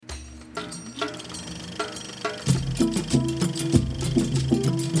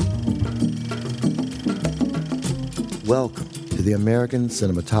Welcome to the American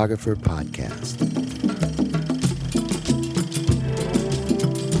Cinematographer Podcast.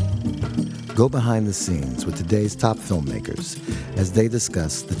 Go behind the scenes with today's top filmmakers as they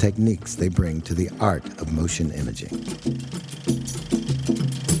discuss the techniques they bring to the art of motion imaging.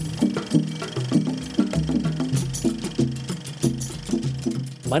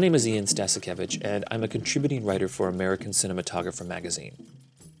 My name is Ian Stasakevich, and I'm a contributing writer for American Cinematographer magazine.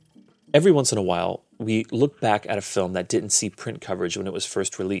 Every once in a while, we look back at a film that didn't see print coverage when it was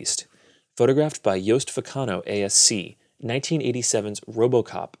first released. Photographed by Joost Vacano, ASC, 1987's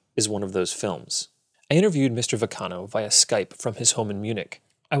RoboCop is one of those films. I interviewed Mr. Vacano via Skype from his home in Munich.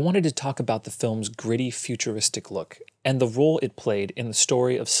 I wanted to talk about the film's gritty, futuristic look and the role it played in the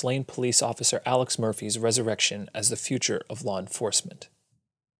story of slain police officer Alex Murphy's resurrection as the future of law enforcement.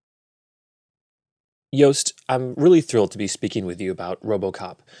 Joost, I'm really thrilled to be speaking with you about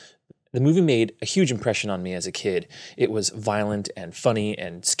RoboCop. The movie made a huge impression on me as a kid. It was violent and funny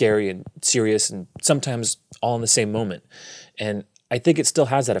and scary and serious and sometimes all in the same moment. And I think it still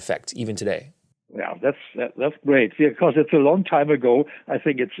has that effect even today. Yeah, that's great because it's a long time ago. I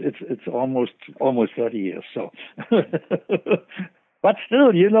think it's almost 30 years. So, but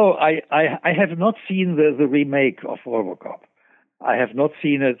still, I have not seen the remake of RoboCop. I have not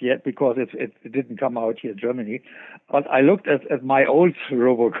seen it yet because it didn't come out here in Germany. But I looked at my old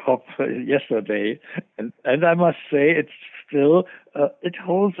RoboCop yesterday, and I must say it's still it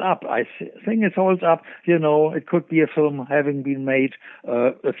holds up. I think it holds up. It could be a film having been made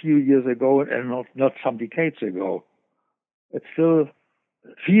a few years ago and not some decades ago. It still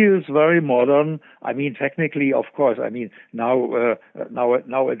feels very modern. I mean, technically, of course. I mean, nowadays,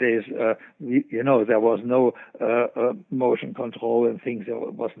 there was no motion control and things. There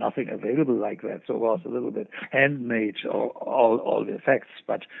was nothing available like that. So it was a little bit handmade, all the effects.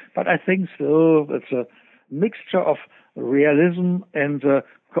 But I think still it's a mixture of realism and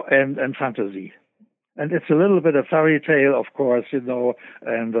fantasy. And it's a little bit of fairy tale, of course, and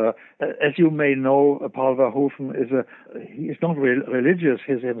as you may know, Paul Verhoeven he is not religious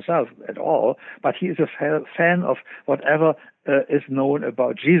himself at all, but he is a fan of whatever is known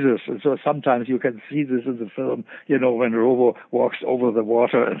about Jesus. And so sometimes you can see this in the film, when Robo walks over the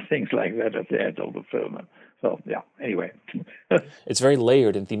water and things like that at the end of the film. So, yeah, anyway. It's very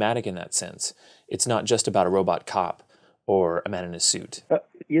layered and thematic in that sense. It's not just about a robot cop or a man in a suit.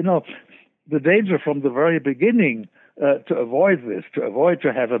 The danger from the very beginning to avoid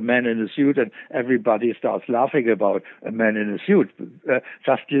to have a man in a suit and everybody starts laughing about a man in a suit.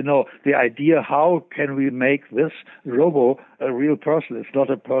 The idea, how can we make this Robo a real person? It's not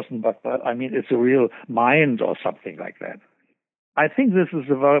a person, but it's a real mind or something like that. I think this is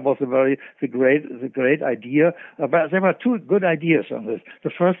the great idea. But there were two good ideas on this.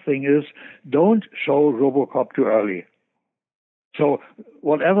 The first thing is, don't show RoboCop too early. So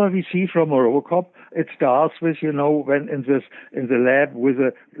whatever we see from a RoboCop, it starts with, when in the lab with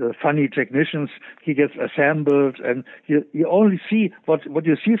the funny technicians, he gets assembled, and you only see what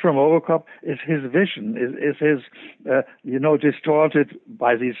you see from RoboCop is his vision, is his, distorted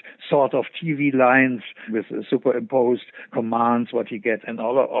by these sort of TV lines with superimposed commands, what he gets, and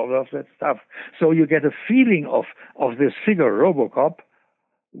all of that stuff. So you get a feeling of this figure, RoboCop,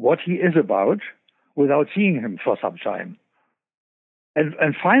 what he is about, without seeing him for some time.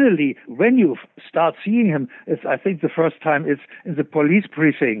 And finally, when you start seeing him, I think the first time it's in the police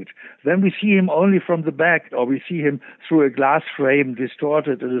precinct. Then we see him only from the back, or we see him through a glass frame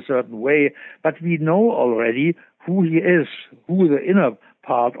distorted in a certain way. But we know already who he is, who the inner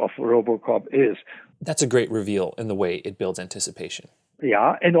part of RoboCop is. That's a great reveal in the way it builds anticipation.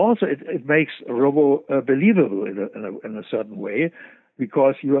 Yeah, and also it makes Robo believable in a certain way,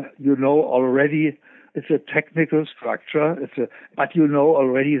 because you know already. It's a technical structure. But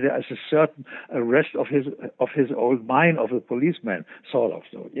already there is a certain rest of his old mind of a policeman, sort of.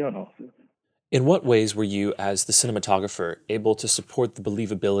 So In what ways were you, as the cinematographer, able to support the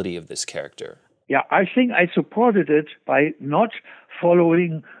believability of this character? Yeah, I think I supported it by not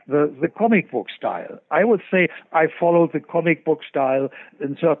following the comic book style. I would say I followed the comic book style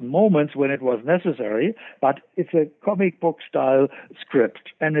in certain moments when it was necessary, but it's a comic book style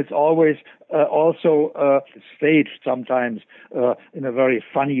script, and it's always also staged sometimes in a very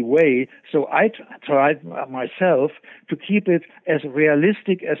funny way. So I tried myself to keep it as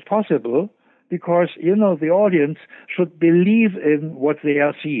realistic as possible, because, the audience should believe in what they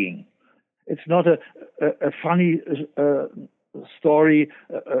are seeing. It's not a funny story,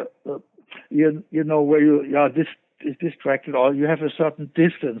 where distracted, or you have a certain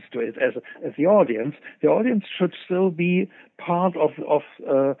distance to it as the audience. The audience should still be part of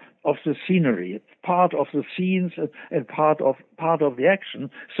the scenery, part of the scenes, and part of the action.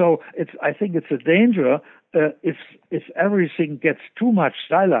 So I think it's a danger if everything gets too much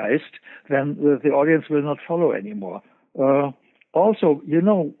stylized, then the audience will not follow anymore. Also,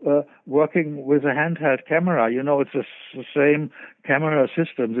 working with a handheld camera, it's the same camera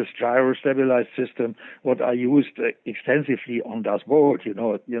system, this gyro-stabilized system, what I used extensively on Das Boot. You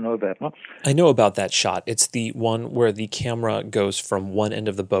know that, no? I know about that shot. It's the one where the camera goes from one end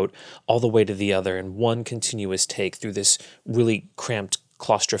of the boat all the way to the other in one continuous take through this really cramped,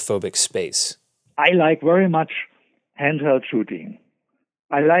 claustrophobic space. I like very much handheld shooting.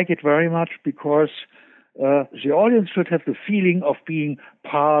 I like it very much because the audience should have the feeling of being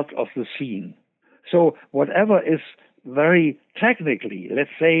part of the scene. So whatever is very technically, let's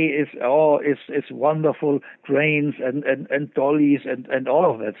say, is wonderful cranes and dollies and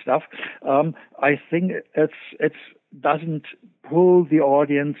all of that stuff, I think it doesn't pull the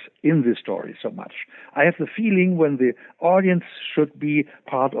audience in the story so much. I have the feeling when the audience should be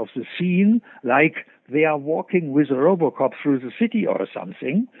part of the scene, like they are walking with a RoboCop through the city or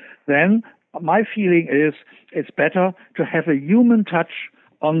something, then my feeling is it's better to have a human touch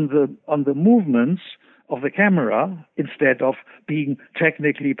on the movements of the camera instead of being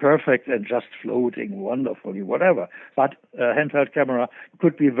technically perfect and just floating wonderfully, whatever. But a handheld camera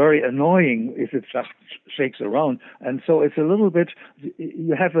could be very annoying if it just shakes around. And so it's a little bit,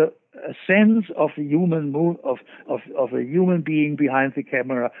 you have a sense of a human of a human being behind the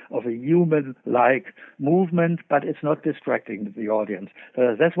camera, of a human-like movement, but it's not distracting the audience.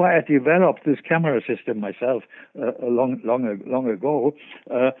 That's why I developed this camera system myself long ago.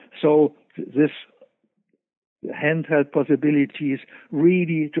 So this handheld possibilities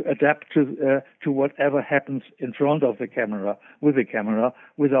really to adapt to whatever happens in front of the camera, with the camera,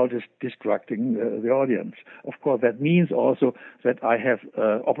 without distracting the audience. Of course, that means also that I have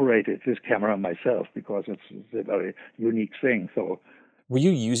operated this camera myself because it's a very unique thing. So, were you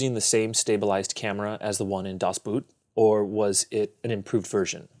using the same stabilized camera as the one in Das Boot, or was it an improved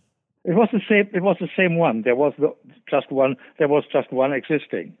version? It was the same. It was the same one. There was just one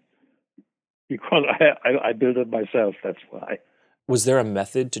existing. Because I built it myself, that's why. Was there a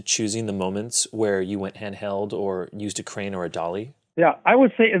method to choosing the moments where you went handheld or used a crane or a dolly? Yeah, I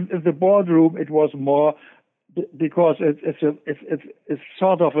would say in the boardroom it was more because it's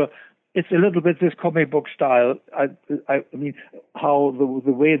sort of it's a little bit this comic book style. I mean, how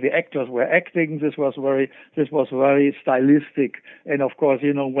the way the actors were acting, this was very stylistic. And of course,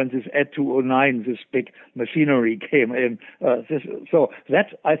 when this Ed 209, this big machinery came in, so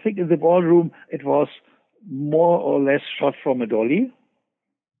that I think in the ballroom it was more or less shot from a dolly,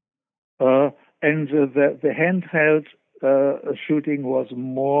 and the handheld shooting was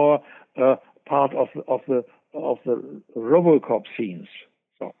more part of the RoboCop scenes.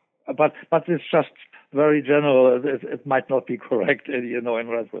 But it's just very general. It might not be correct, in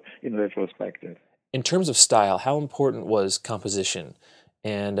retrospect. In terms of style, how important was composition?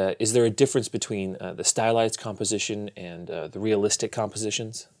 And is there a difference between the stylized composition and the realistic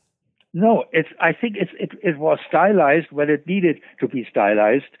compositions? No, I think it was stylized when it needed to be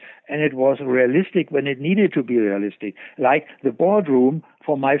stylized, and it was realistic when it needed to be realistic. Like the boardroom,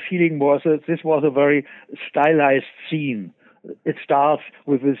 for my feeling, this was a very stylized scene. It starts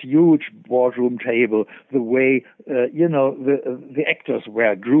with this huge boardroom table, the way the actors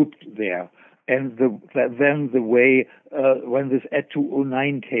were grouped there, and then the way when this Ed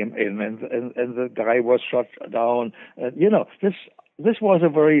 209 came in and the guy was shot down. This was a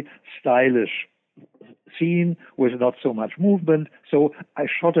very stylish scene with not so much movement. So I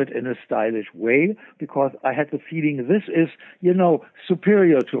shot it in a stylish way because I had the feeling this is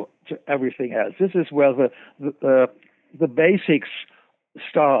superior to everything else. This is where the basics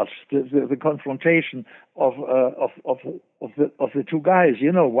starts, the confrontation of the two guys,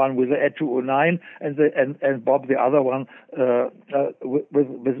 one with the Ed 209 and Bob, the other one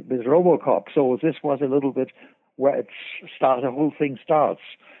with RoboCop. So this was a little bit where the whole thing starts,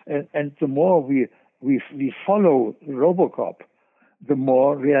 and the more we follow RoboCop, the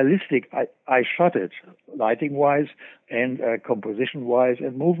more realistic I shot it, lighting-wise and composition-wise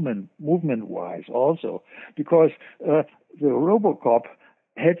and movement-wise also, because the RoboCop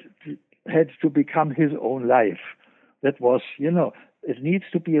had to become his own life. That was, it needs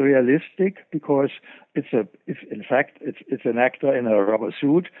to be realistic because it's an actor in a rubber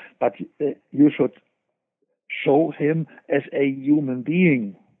suit, but you should show him as a human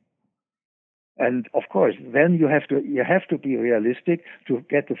being. And of course, then you have to be realistic to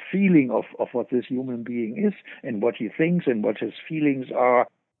get the feeling of what this human being is and what he thinks and what his feelings are.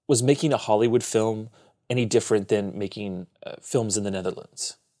 Was making a Hollywood film any different than making films in the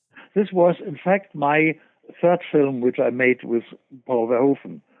Netherlands? This was, in fact, my third film, which I made with Paul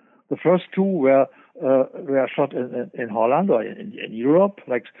Verhoeven. The first two were shot in Holland or in Europe,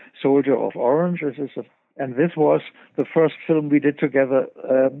 like Soldier of Orange. And this was the first film we did together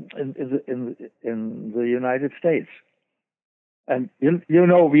in the United States. And you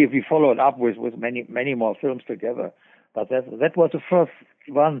know, we followed up with many more films together, but that was the first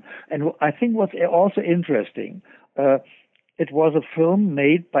one. And I think what's also interesting, it was a film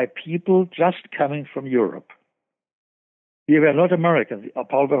made by people just coming from Europe. We were not Americans.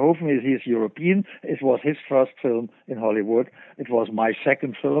 Paul Verhoeven he's European. It was his first film in Hollywood. It was my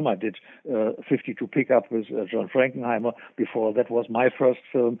second film. I did 52 Pickup with John Frankenheimer. Before that was my first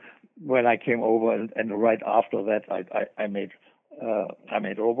film when I came over, and right after that I made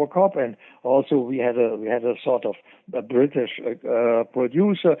RoboCop, and also we had a sort of a British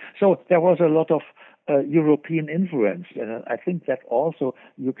producer. So there was a lot of European influence, and I think that also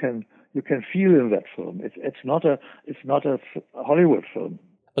you can feel in that film. It's not a Hollywood film.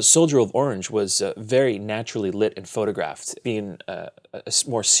 A Soldier of Orange was very naturally lit and photographed, being a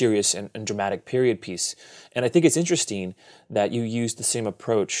more serious and dramatic period piece. And I think it's interesting that you used the same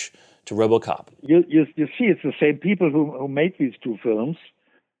approach to RoboCop. You see, it's the same people who made these two films,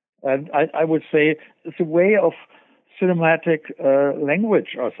 and I would say it's a way of cinematic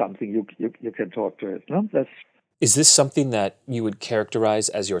language or something. You can talk to it. No, Is this something that you would characterize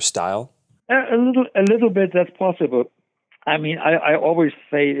as your style? A little bit. That's possible. I mean, I always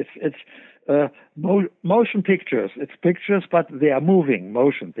say it's motion pictures. It's pictures, but they are moving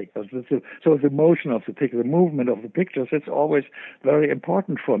motion pictures. So the motion of the picture, the movement of the pictures, it's always very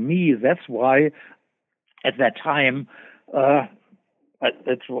important for me. That's why at that time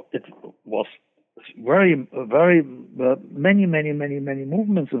it was very many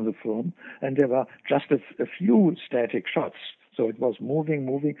movements in the film, and there were just a few static shots. So it was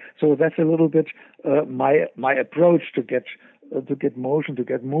moving. So that's a little bit my approach to get motion, to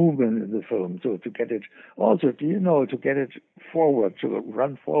get movement in the film. So to get it also, to get it forward, to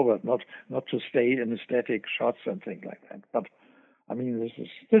run forward, not to stay in the static shots and things like that. But I mean, this is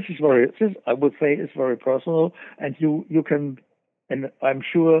I would say it's very personal, and you can, and I'm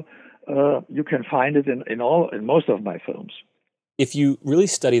sure you can find it in most of my films. If you really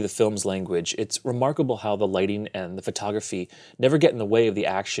study the film's language, it's remarkable how the lighting and the photography never get in the way of the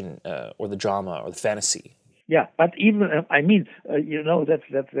action or the drama or the fantasy. Yeah, but even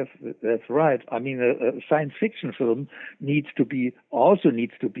that's right. I mean, a science fiction film needs to be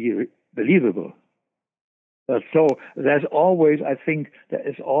believable. So there's always, I think, there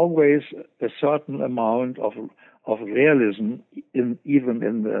is always a certain amount of realism even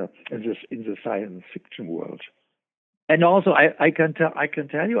in the science fiction world. And also, I can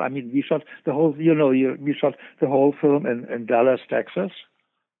tell you, I mean, we shot the whole, we shot the whole film in Dallas, Texas.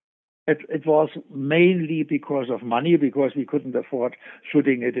 It was mainly because of money, because we couldn't afford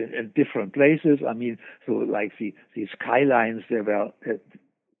shooting it in different places. I mean, so like the skylines,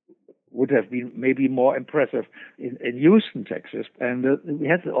 would have been maybe more impressive in Houston, Texas, and we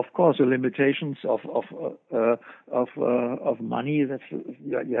had, of course, the limitations of money.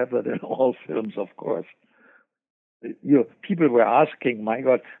 You have that in all films, of course. People were asking, my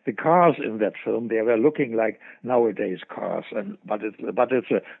God, the cars in that film, they were looking like nowadays cars, but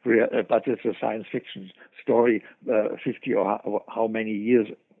it's a science fiction story, 50 or how many years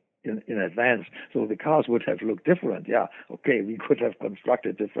in advance. So the cars would have looked different. Yeah, okay, we could have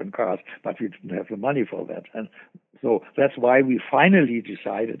constructed different cars, but we didn't have the money for that. And so that's why we finally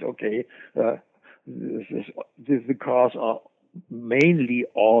decided, okay, the cars are mainly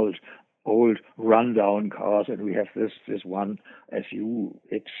old rundown cars, and we have this one SU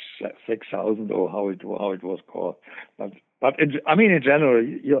X6000 or how it was called. But in general,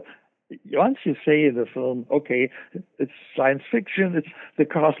 once you say in the film, okay, it's science fiction, the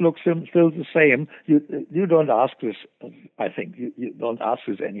cars look still the same. You don't ask this. I think you don't ask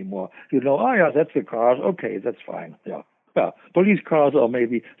this anymore. Oh yeah, that's the cars. Okay, that's fine. Yeah. Police cars are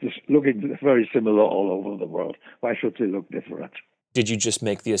maybe just looking very similar all over the world. Why should they look different? Did you just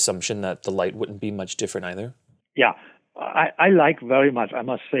make the assumption that the light wouldn't be much different either? Yeah, I like very much, I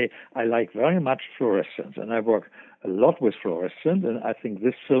must say, I like very much fluorescence, and I work a lot with fluorescence, and I think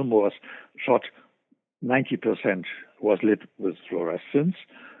this film was shot 90% was lit with fluorescence.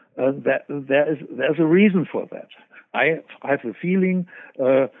 There's a reason for that. I have a feeling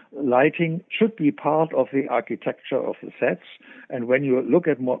lighting should be part of the architecture of the sets. And when you look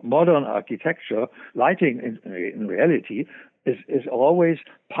at modern architecture, lighting in reality is always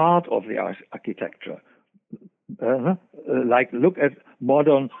part of the architecture. Like look at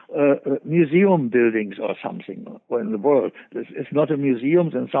modern museum buildings or something in the world. It's not a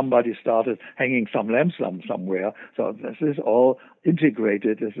museum, and somebody started hanging some lamps somewhere. So this is all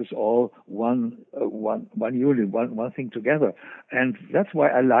integrated. This is all one unit, one thing together. And that's why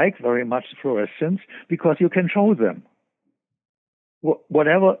I like very much fluorescence, because you can show them.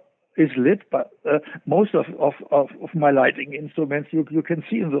 Whatever is lit, but most of my lighting instruments you can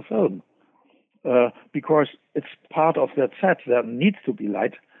see in the film. Because it's part of that set. There needs to be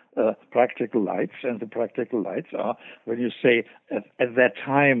light, practical lights, and the practical lights are, when you say at that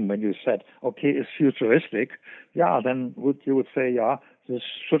time when you said, okay, it's futuristic, then you would say, this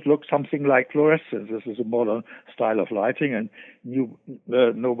should look something like fluorescence. This is a modern style of lighting, and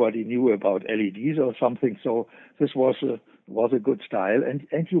nobody knew about LEDs or something, so this was a good style,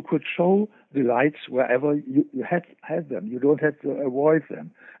 and you could show the lights wherever you had them. You don't have to avoid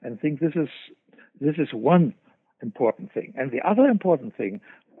them. And think this is one important thing. And the other important thing,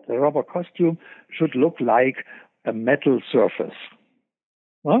 the rubber costume should look like a metal surface.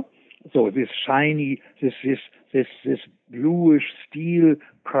 Huh? So this shiny, this bluish steel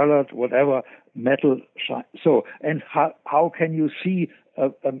colored whatever metal. So, and how can you see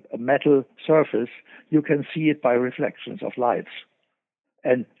a metal surface? You can see it by reflections of lights.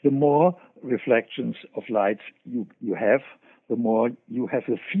 And the more reflections of lights you have, the more you have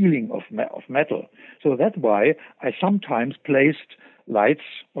a feeling of metal. So that's why I sometimes placed lights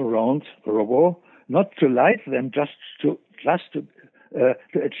around a robot, not to light them, just to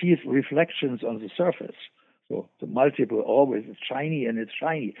achieve reflections on the surface. So the multiple always is shiny, and it's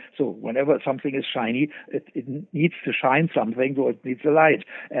shiny. So whenever something is shiny, it needs to shine something, so it needs a light.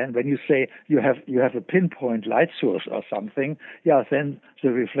 And when you say you have a pinpoint light source or something, then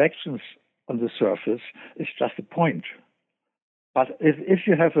the reflections on the surface is just a point. But if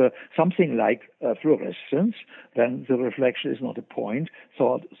you have something like fluorescence, then the reflection is not a point,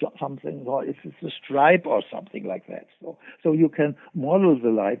 so something, or if it's a stripe or something like that. So you can model the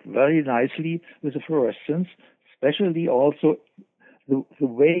light very nicely with the fluorescence, especially also the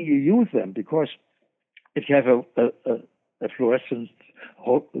way you use them, because if you have a fluorescence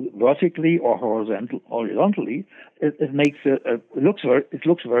vertically or horizontally, it makes it looks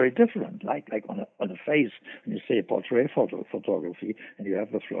very different. Like on a face, when you say portrait photography, and you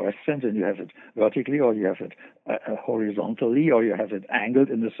have the fluorescence, and you have it vertically, or you have it horizontally, or you have it angled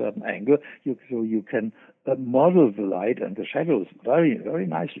in a certain angle. So you can model the light and the shadows very, very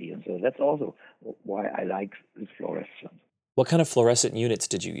nicely, and so that's also why I like this fluorescence. What kind of fluorescent units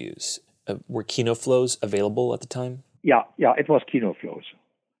did you use? Were KinoFlows available at the time? Yeah, it was KinoFlows.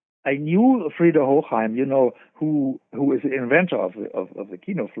 I knew Frieder Hochheim, who is the inventor of the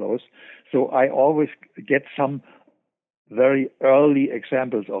KinoFlows. So I always get some very early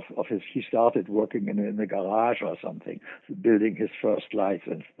examples of his. He started working in the garage or something, building his first lights,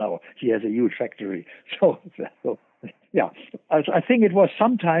 and now he has a huge factory. So yeah, I think it was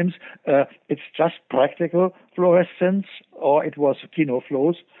sometimes it's just practical fluorescence, or it was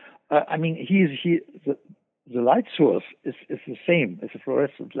KinoFlows. I mean, the light source is the same as a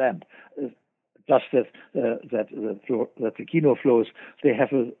fluorescent lamp, just that the KinoFlows, they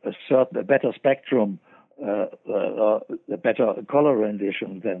have a better spectrum, a better color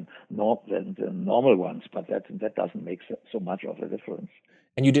rendition than the normal ones, but that doesn't make so much of a difference.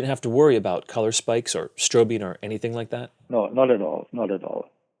 And you didn't have to worry about color spikes or strobing or anything like that? No, not at all.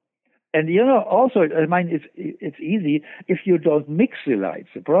 And also, I mean, it's easy if you don't mix the lights.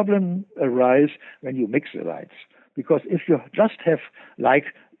 The problem arises when you mix the lights, because if you just have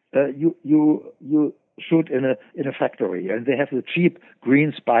you shoot in a factory, and they have the cheap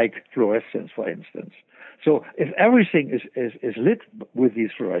green spike fluorescence, for instance. So if everything is lit with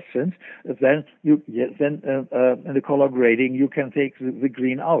these fluorescence, then in the color grading you can take the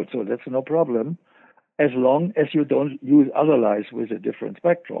green out. So that's no problem, as long as you don't use other lights with a different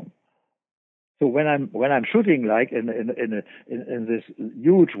spectrum. So when I'm shooting like in this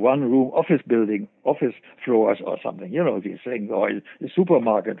huge one-room office building, office floors or something, these things, or a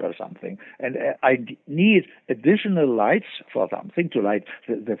supermarket or something, and I need additional lights for something to light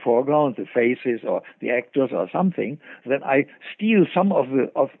the foreground, the faces, or the actors or something, then I steal some of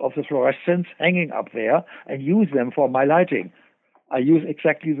the fluorescence hanging up there and use them for my lighting. I use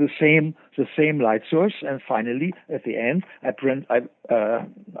exactly the same light source, and finally, at the end, I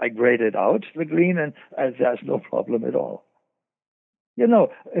grade it out, the green, and there's no problem at all.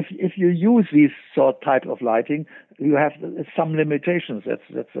 if you use these sort type of lighting, you have some limitations.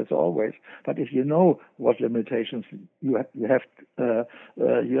 That's always. But if you know what limitations you have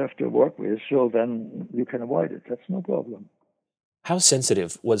to work with, so then you can avoid it. That's no problem. How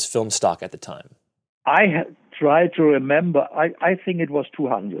sensitive was film stock at the time? I tried to remember. I think it was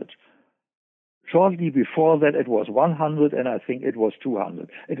 200. Shortly before that, it was 100, and I think it was 200.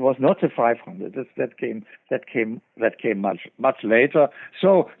 It was not a 500. That came much later.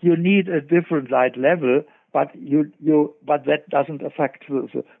 So you need a different light level, but but that doesn't affect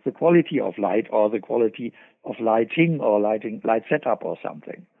the quality of light or the quality of lighting or light setup or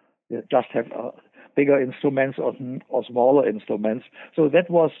something. You just have bigger instruments or smaller instruments. So that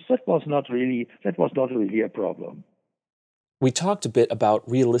was not really a problem. We talked a bit about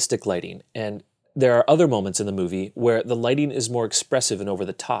realistic lighting, and there are other moments in the movie where the lighting is more expressive and over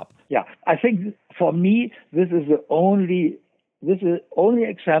the top. Yeah, I think for me, this is the only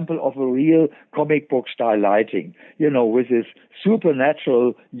example of a real comic book style lighting, with this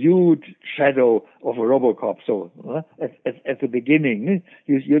supernatural huge shadow of a RoboCop. So at the beginning,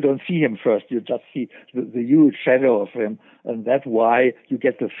 you don't see him first, you just see the huge shadow of him, and that's why you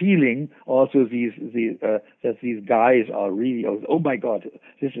get the feeling also that these guys are really, oh my God,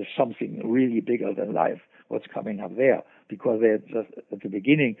 this is something really bigger than life. What's coming up there? Because they just at the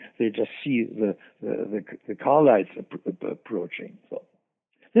beginning they just see the car lights approaching. So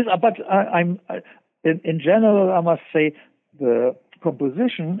this, but in general, I must say the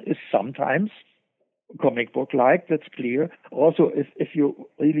composition is sometimes comic book like. That's clear. Also, if you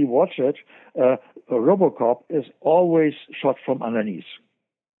really watch it, a RoboCop is always shot from underneath.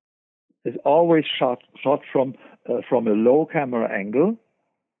 It's always shot from a low camera angle.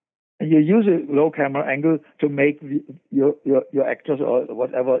 And you use a low camera angle to make your actors or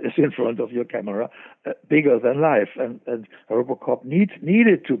whatever is in front of your camera bigger than life. And RoboCop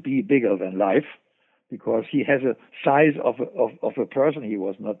needed to be bigger than life because he has a size of a person. He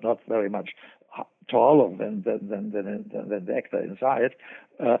was not very much taller than the actor inside,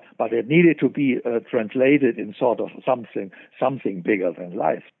 but it needed to be translated in sort of something bigger than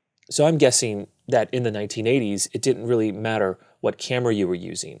life. So I'm guessing that in the 1980s, it didn't really matter what camera you were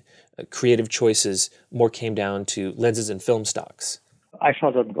using. Creative choices more came down to lenses and film stocks. I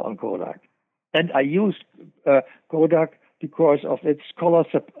shot on Kodak. And I used Kodak because of its color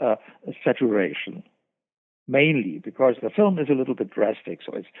saturation, mainly because the film is a little bit drastic.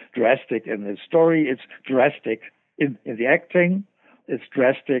 So it's drastic in the story, it's drastic in the acting, it's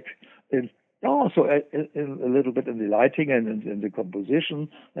drastic also in a little bit in the lighting and in the composition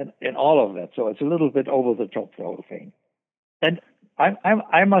and in all of that. So it's a little bit over the top, the whole thing. And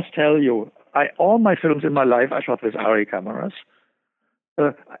I must tell you, all my films in my life I shot with ARRI cameras,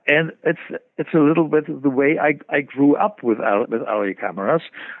 and it's a little bit the way I grew up with ARRI cameras.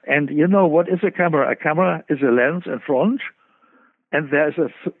 And you know what is a camera? A camera is a lens in front, and there's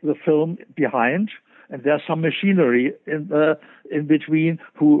the film behind, and there's some machinery in between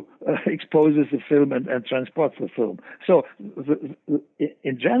who exposes the film and transports the film. So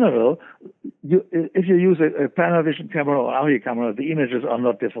in general, if you use a Panavision camera or ARRI camera, the images are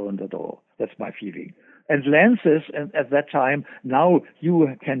not different at all. That's my feeling. And lenses, and at that time, now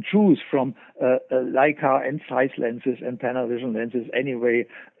you can choose from Leica and Zeiss lenses and Panavision lenses anyway,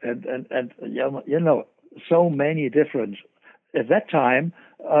 and so many different. At that time,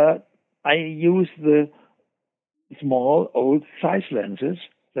 I used the small old Zeiss lenses.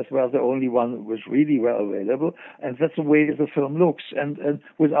 That were the only one which really were available, and that's the way the film looks. And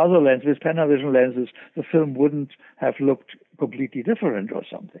with other lenses, with Panavision lenses, the film wouldn't have looked completely different or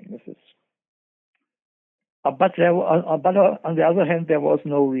something. This is. But on the other hand, there was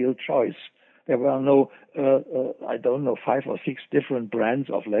no real choice. There were no, 5 or 6 different brands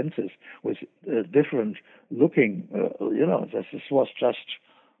of lenses with different looking. This was just,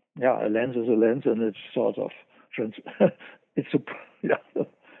 a lens is a lens, and it's sort of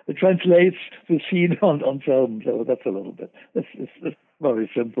it translates the scene on film. So that's a little bit. It's very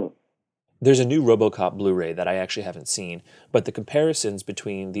simple. There's a new RoboCop Blu-ray that I actually haven't seen, but the comparisons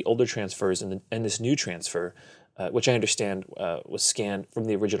between the older transfers and this new transfer, which I understand was scanned from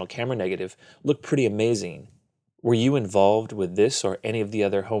the original camera negative, look pretty amazing. Were you involved with this or any of the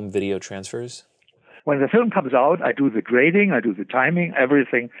other home video transfers? When the film comes out, I do the grading, I do the timing,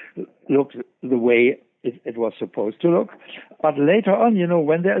 everything looks the way it was supposed to look. But later on,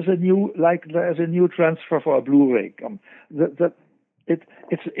 when there's a new transfer for a Blu-ray,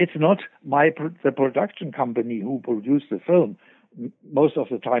 it's not the production company who produced the film. Most of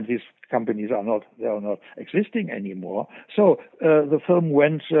the time, these companies are not existing anymore. So the film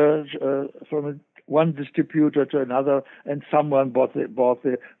went one distributor to another, and someone bought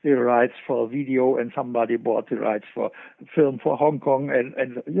the rights for video, and somebody bought the rights for film for Hong Kong, and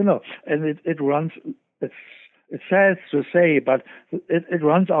it runs. It's sad to say, but it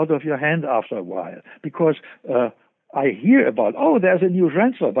runs out of your hand after a while, because I hear about, there's a new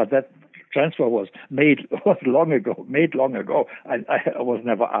transfer, but that transfer was made long ago. I was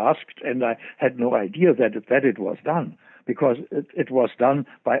never asked, and I had no idea that it was done, because it was done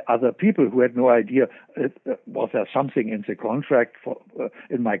by other people who had no idea. Was there something in the contract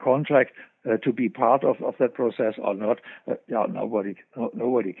in my contract to be part of that process or not?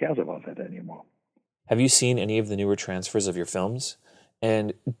 Nobody cares about that anymore. Have you seen any of the newer transfers of your films?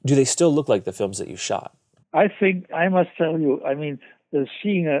 And do they still look like the films that you shot? I think I must tell you, I mean,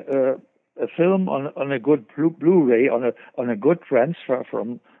 seeing a film on a good Blu-ray, on a good transfer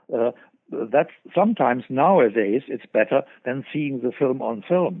from that, sometimes nowadays it's better than seeing the film on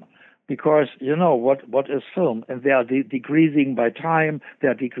film, because what is film, and they are decreasing by time, they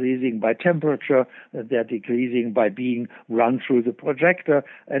are decreasing by temperature, they are decreasing by being run through the projector.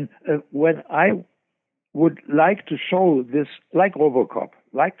 And when I would like to show this, like RoboCop,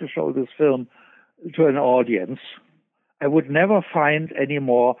 like to show this film to an audience, I would never find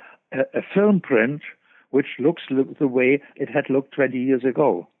anymore a film print which looks the way it had looked 20 years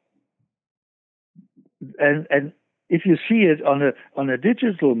ago. And if you see it on a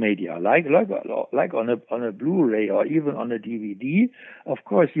digital media, like on a Blu-ray or even on a DVD, of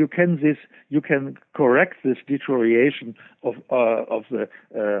course you can correct this deterioration of the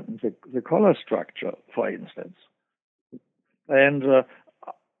color structure, for instance. And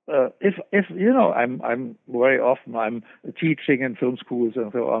if I'm very often I'm teaching in film schools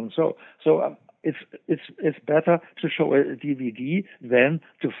and so on. So it's better to show a DVD than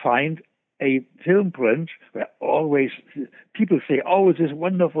to find a film print where always people say, "Oh, this is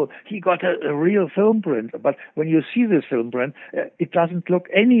wonderful. He got a real film print." But when you see this film print, it doesn't look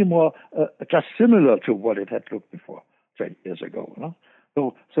any more just similar to what it had looked before 20 years ago. No?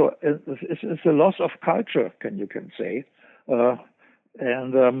 So it's a loss of culture, you can say.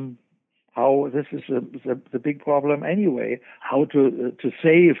 And how this is the big problem anyway. How to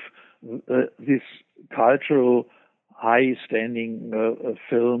save this cultural high-standing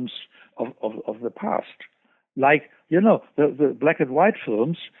films of the past, like the black and white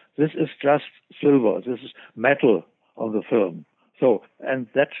films. This is just silver. This is metal on the film. So, and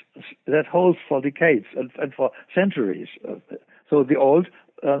that holds for decades and for centuries. So the old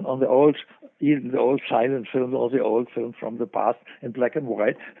even the old silent films or the old films from the past in black and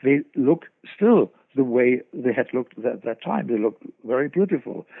white, they look still the way they had looked at that time. They look very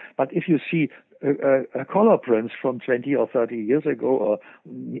beautiful. But if you see a color prints from 20 or 30 years ago, or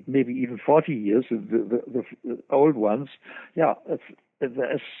maybe even 40 years, the old ones,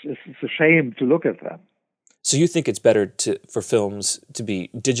 it's a shame to look at them. So you think it's better for films to be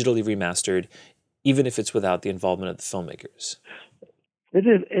digitally remastered, even if it's without the involvement of the filmmakers? It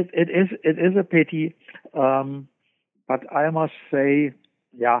is a pity, but I must say,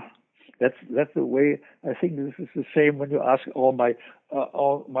 that's the way. I think this is the same when you ask all my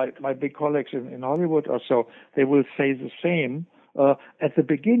big colleagues in Hollywood or so. They will say the same. At the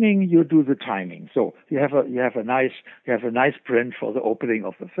beginning, you do the timing. So you have a nice print for the opening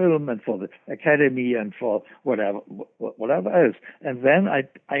of the film and for the Academy and for whatever else. And then I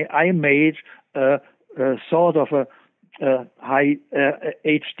made a sort of a high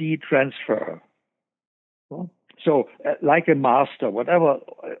HD transfer. So like a master, whatever.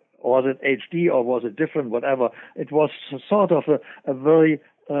 Was it HD or was it different? Whatever. It was sort of a very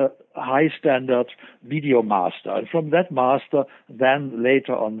high standard video master. And from that master, then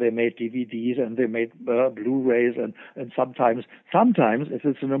later on, they made DVDs and they made Blu-rays and sometimes if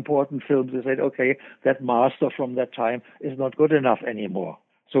it's an important film, they said, okay, that master from that time is not good enough anymore.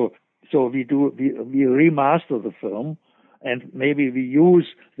 So we remaster the film, and maybe we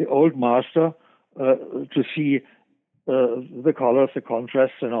use the old master to see the colors, the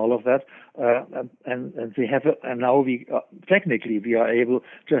contrasts, and all of that, and we have and now we technically we are able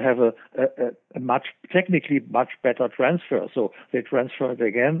to have a technically much better transfer. So they transfer it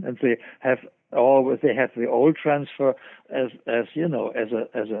again, and they have the old transfer as a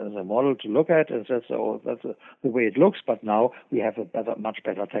model to look at, and that's the way it looks. But now we have a much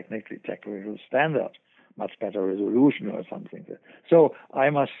better technical standard, much better resolution or something. So I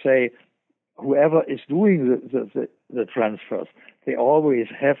must say, whoever is doing the transfers, they always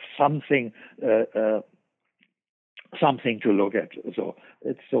have something to look at. So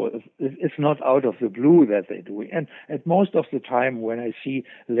it's not out of the blue that they're doing. And at most of the time, when I see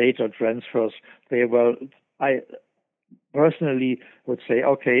later transfers, personally would say,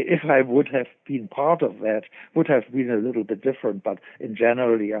 okay, if I would have been part of that, would have been a little bit different. But in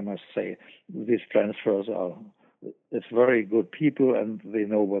generally, I must say, these transfers it's very good people and they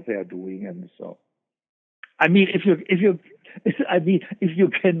know what they are doing. And so, I mean, if you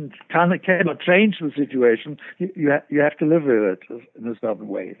cannot change the situation, you have to live with it in a certain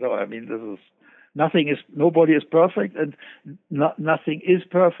way. So, I mean, nobody is perfect, and nothing is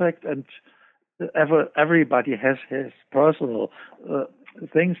perfect, and everybody has his personal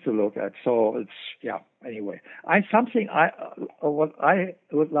things to look at. So it's Anyway, what I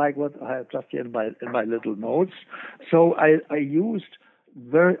would like, what I have just here in my little notes. So I used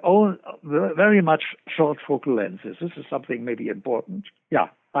very much short focal lenses. This is something maybe important. Yeah,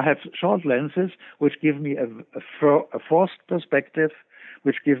 I have short lenses which give me a forced perspective,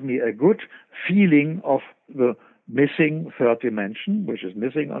 which give me a good feeling of the missing third dimension, which is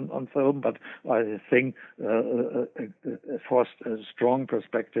missing on film, but I think a strong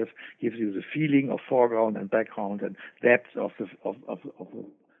perspective gives you the feeling of foreground and background and depth of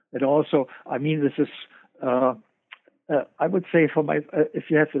and also, I mean, this is I would say if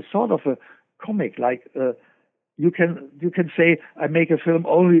you have a sort of a comic like. You can say I make a film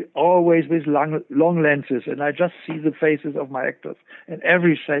always with long lenses, and I just see the faces of my actors, and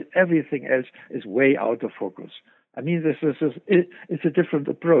everything else is way out of focus. I mean, it's a different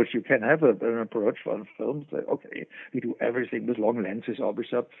approach. You can have an approach for films that, okay, we do everything with long lenses or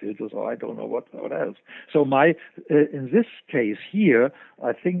with subfilters or I don't know what else. So in this case here,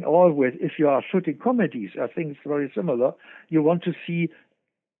 I think always, if you are shooting comedies, I think it's very similar. You want to see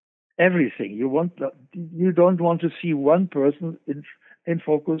everything. You don't want to see one person in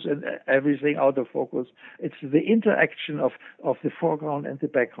focus and everything out of focus. It's the interaction of the foreground and the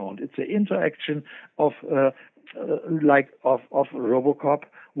background. It's the interaction of RoboCop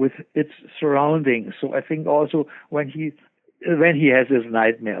with its surroundings. So I think also when he has his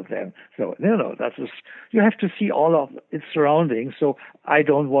nightmare then. So, you have to see all of its surroundings. So I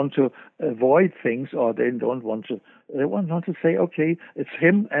don't want to avoid things, or they want to say, okay, it's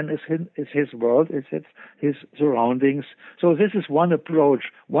him and it's his world, it's his surroundings. So this is one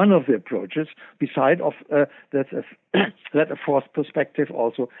approach, one of the approaches, beside of that a forced perspective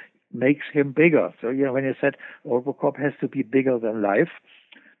also makes him bigger. So, when you said RoboCop has to be bigger than life,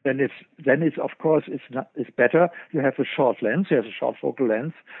 then it's of course it's better. You have a short lens, you have a short focal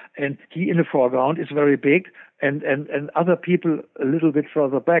lens, and he in the foreground is very big, and other people a little bit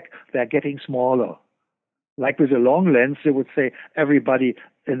further back, they're getting smaller. Like with a long lens, they would say everybody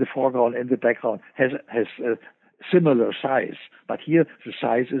in the foreground and the background has a similar size, but here the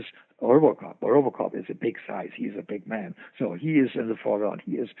size is RoboCop. RoboCop is a big size. He's a big man, so he is in the foreground.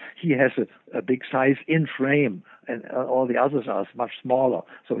 He has a big size in frame, and all the others are much smaller.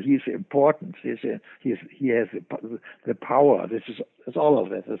 So he's important. He has the power. It's all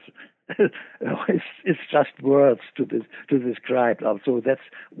of it. It's just words to describe. So that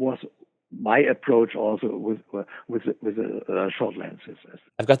was my approach also with short lenses.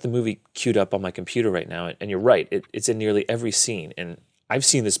 I've got the movie queued up on my computer right now, and you're right. It's in nearly every scene, and I've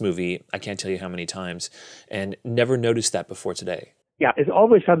seen this movie, I can't tell you how many times, and never noticed that before today. Yeah, it's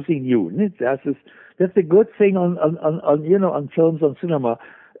always something new. That's a good thing on films, on cinema.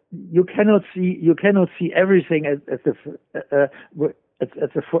 You cannot see everything at the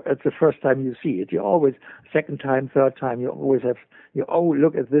first time you see it. You always, second time, third time, you always have,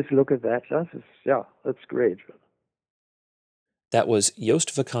 look at this, look at that. That's great. That was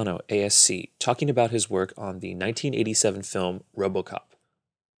Joost Vacano, ASC, talking about his work on the 1987 film RoboCop.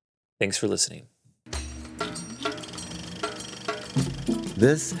 Thanks for listening.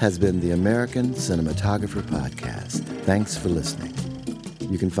 This has been the American Cinematographer Podcast. Thanks for listening.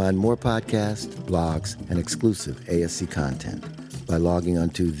 You can find more podcasts, blogs, and exclusive ASC content by logging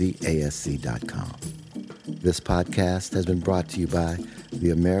onto theasc.com. This podcast has been brought to you by the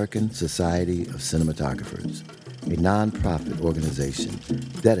American Society of Cinematographers, a nonprofit organization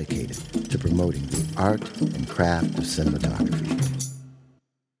dedicated to promoting the art and craft of cinematography.